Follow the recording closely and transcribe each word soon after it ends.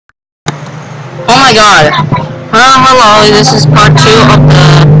Oh my god. Hello, this is part 2 of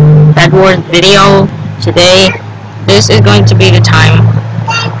the Bedwars video. Today, this is going to be the time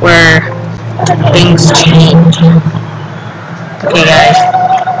where things change. Okay guys,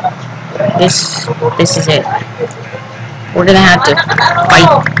 this is it. We're gonna have to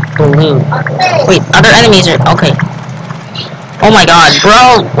fight Balloon. Wait, other enemies are, okay. Oh my god,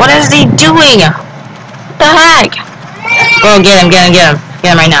 bro, what is he doing? What the heck? Bro, get him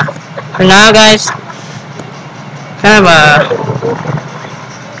right now. For now guys, kind of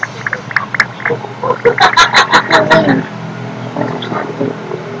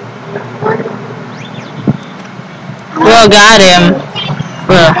Bro, got him.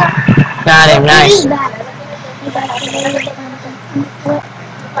 Bro, got him, nice.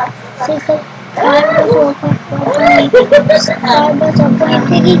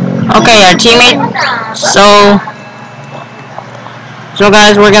 Okay, our teammate. So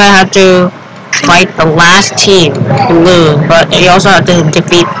guys, we're gonna have to fight the last team, blue, but we also have to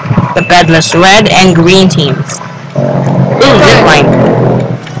defeat the bedless red and green teams. Ooh, zipline.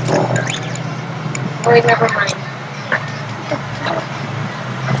 Wait, never mind.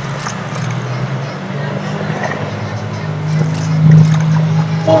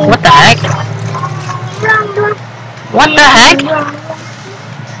 What the heck? What the heck?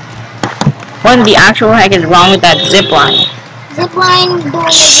 What in the actual heck is wrong with that zipline? Zipline, don't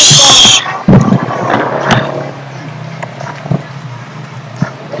make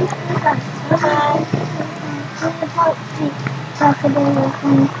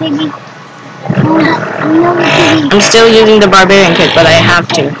I'm still using the barbarian kit, but I have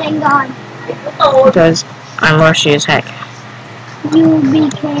to. Thank God. Because I'm rushy as heck. You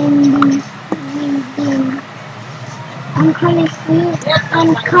became I'm coming for you.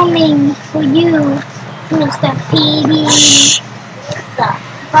 I'm coming for you, Mr. PD.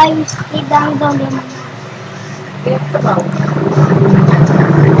 Why you stay down, don't get my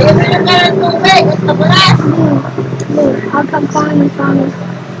I'll come find you.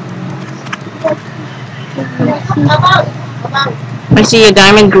 I see a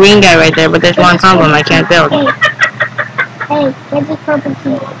diamond green guy right there, but there's one problem, I can't build. Hey, get this purple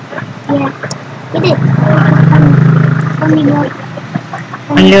key. Yeah, get it. I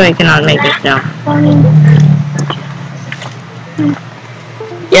knew I cannot make this jump.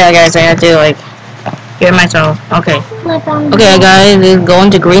 Yeah, guys, I had to, like, get myself. Okay. Okay, guys, let's go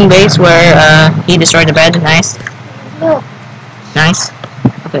into green base where, he destroyed the bed. Nice. Nice.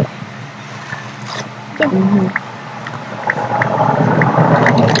 Okay.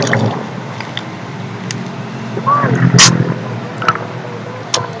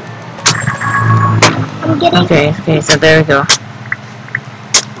 Okay, so there we go.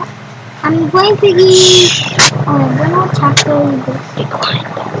 I'm going to use... Oh, we're not tackling this. Be quiet.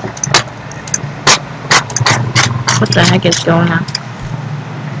 What the heck is going on?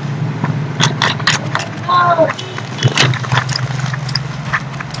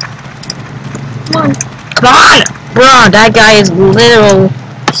 Come on! Bro, that guy is literal...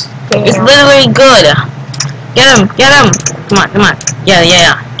 It's literally good! Get him! Come on. Yeah,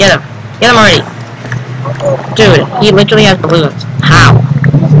 get him. Get him already. Dude, he literally has balloons. How?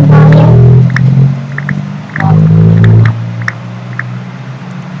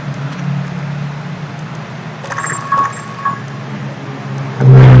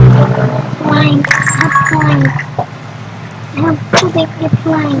 Flying. I'm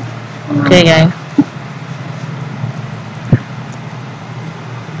flying. Okay, guys.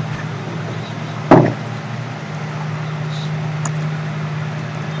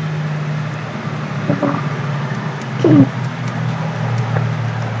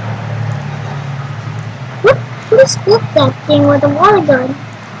 Who spooked that thing with a water gun?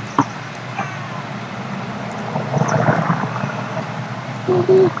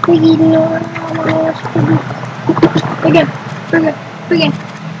 Forget.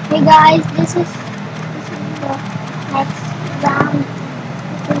 Hey guys, this is the next round.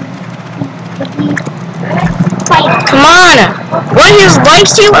 Fight. Come on! What is life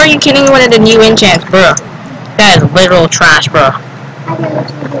steal? Are you kidding me? One of the new enchants, bro. That is literal trash, bro.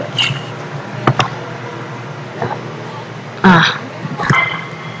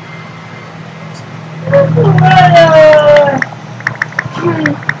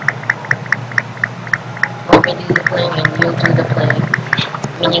 We do the playing and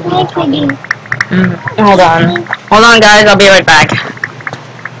you do the playing. Hold on guys, I'll be right back.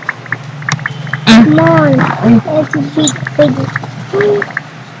 Come on, it's a big piggy.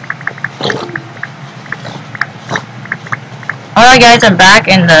 Alright guys, I'm back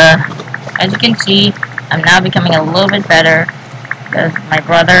and as you can see, I'm now becoming a little bit better. Because my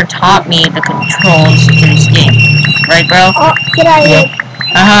brother taught me the controls to this game. Right, bro? Oh, get out of here.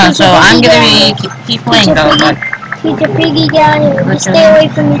 So I'm gonna be keep playing though, but... Teacher Piggy, get out of here. You stay away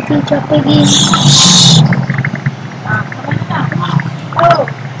from me, Teacher Piggy.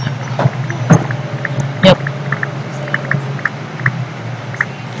 Yep.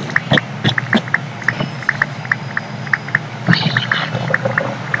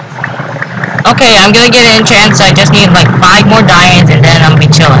 Okay, I'm gonna get an enchant, so I just need like 5 more diamonds and then I'll be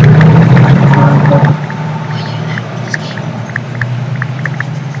chilling.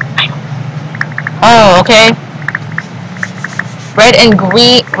 Oh, okay. Red and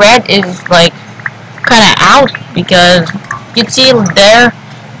green, red is like kinda out because you can see there,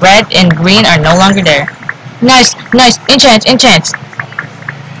 red and green are no longer there. Nice, nice, enchants.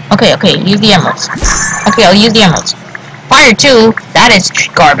 Okay, use the emeralds. Okay, I'll use the emeralds. Fire 2, that is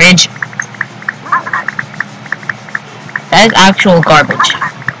garbage. That is actual garbage.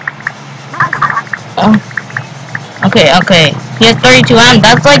 Oh. Okay. He has 32 M.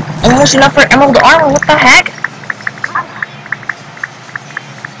 That's like almost enough for emerald armor. What the heck?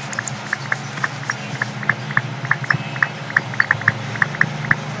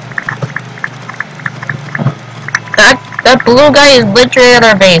 That blue guy is literally at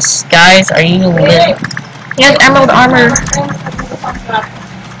our base. Guys, are you lit? He has emerald armor.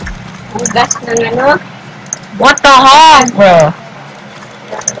 What the hell, bro?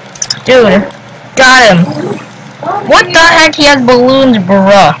 Dude, got him. What the heck? He has balloons,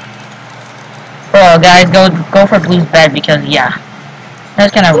 bro. Bro, guys, go for Blue's bed because yeah,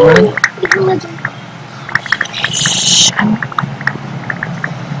 that's kind of rude. Shh,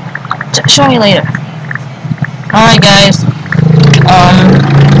 show me later. Alright, guys.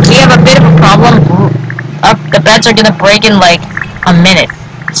 We have a bit of a problem. The beds are gonna break in like a minute.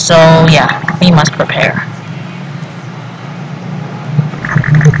 So yeah, we must prepare.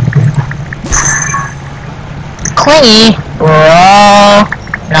 Clingy, bro.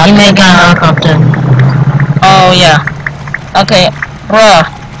 Now you make a helicopter. Oh yeah. Okay, bro.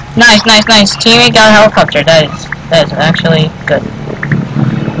 Nice. Teammate got a helicopter. That is actually good.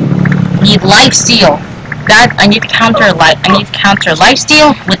 Need lifesteal. I need to counter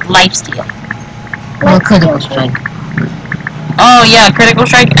lifesteal with lifesteal. Or critical strike. Oh yeah, critical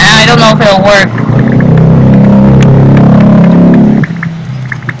strike. I don't know if it'll work.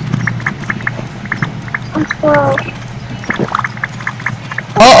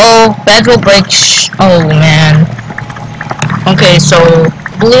 Beds will break. Oh man. Okay, so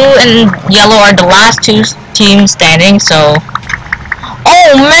blue and yellow are the last 2 teams standing. So.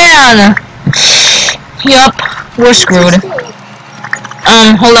 Oh man. Yup, we're screwed.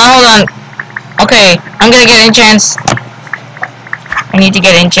 Hold on. Okay, I'm gonna get enchants. I need to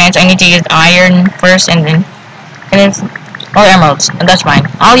get enchants. I need to use iron first and then or emeralds. That's fine.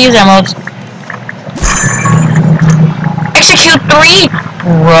 I'll use emeralds. Execute 3!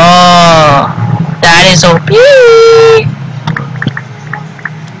 Bro, that is OP.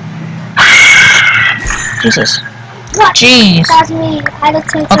 Jesus. What? Jeez. That's me. I had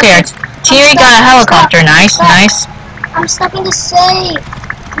to okay, our teammate got a helicopter. Nice. I'm stuck in the safe.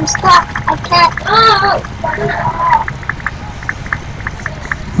 I'm stuck. I can't.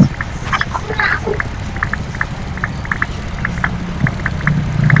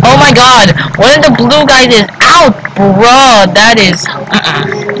 Oh my god, one of the blue guys is out, bro. That is,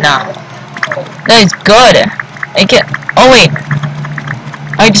 no. That is good. Oh wait.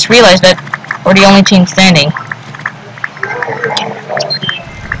 I just realized that we're the only team standing.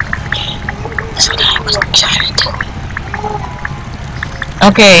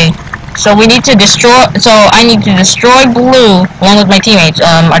 Okay, so we need to destroy, I need to destroy blue along with my teammates.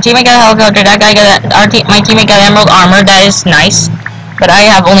 Our teammate got a helicopter, that guy got, my teammate got emerald armor, that is nice. But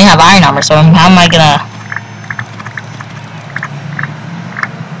I only have iron armor, so how am I gonna...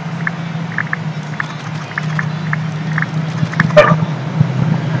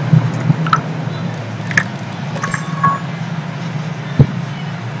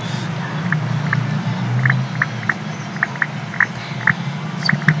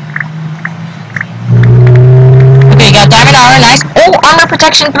 Okay, got diamond armor, nice. Oh, armor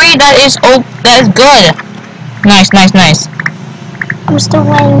protection 3, that is good. Nice. I'm still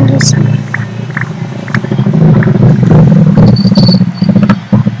writing this.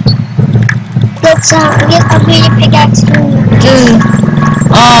 Let's I'll be your pickaxe too. Dude,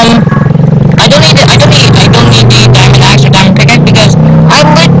 I don't need the diamond axe or diamond pickaxe because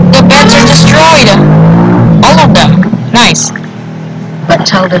the beds are destroyed. All of them. Nice. But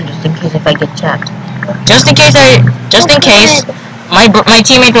tell them just in case if I get chapped. Just in case my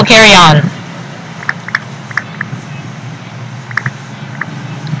teammate will carry on.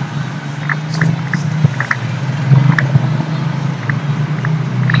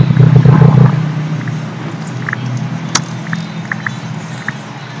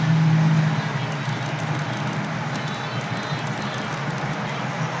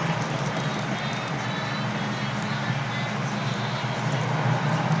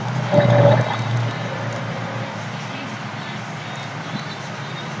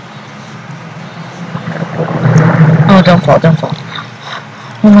 Oh, don't fall, don't fall.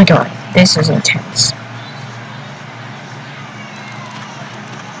 Oh my god, this is intense.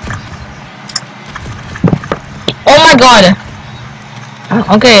 Oh my god!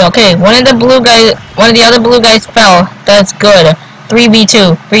 Okay, okay, one of the other blue guys fell. That's good.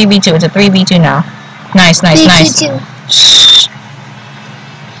 3v2, 3v2, it's a 3v2 now. Nice, nice, nice. Shh.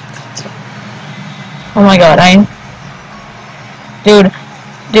 Oh my god, Dude,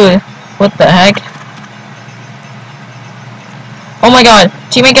 what the heck? Oh my god,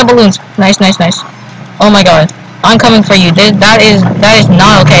 teammate got balloons. Nice, nice, nice. Oh my god, I'm coming for you. That is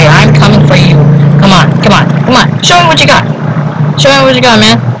not okay. I'm coming for you. Come on, come on, come on. Show me what you got. Show me what you got,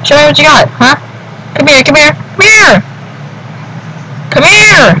 man. Show me what you got, huh? Come here, come here, come here. Come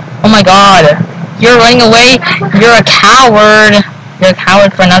here. Oh my god, you're running away. You're a coward. You're a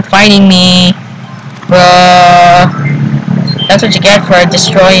coward for not fighting me. Bruh. That's what you get for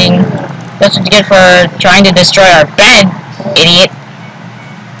destroying. That's what you get for trying to destroy our bed, idiot.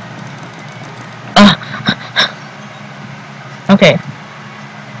 Okay.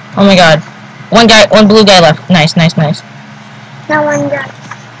 Oh my god. One blue guy left. Nice, nice, nice. No one guy.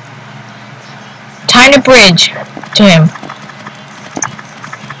 Time to bridge to him.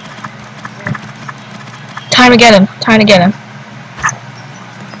 Time to get him. Time to get him.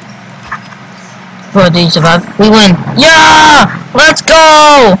 Bro, did you survive? We win. Yeah! Let's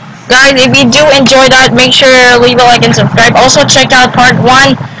go! Guys, if you do enjoy that, make sure to leave a like and subscribe. Also, check out part 1.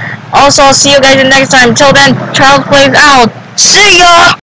 Also, I'll see you guys next time. Till then, Charles Plays out. See ya!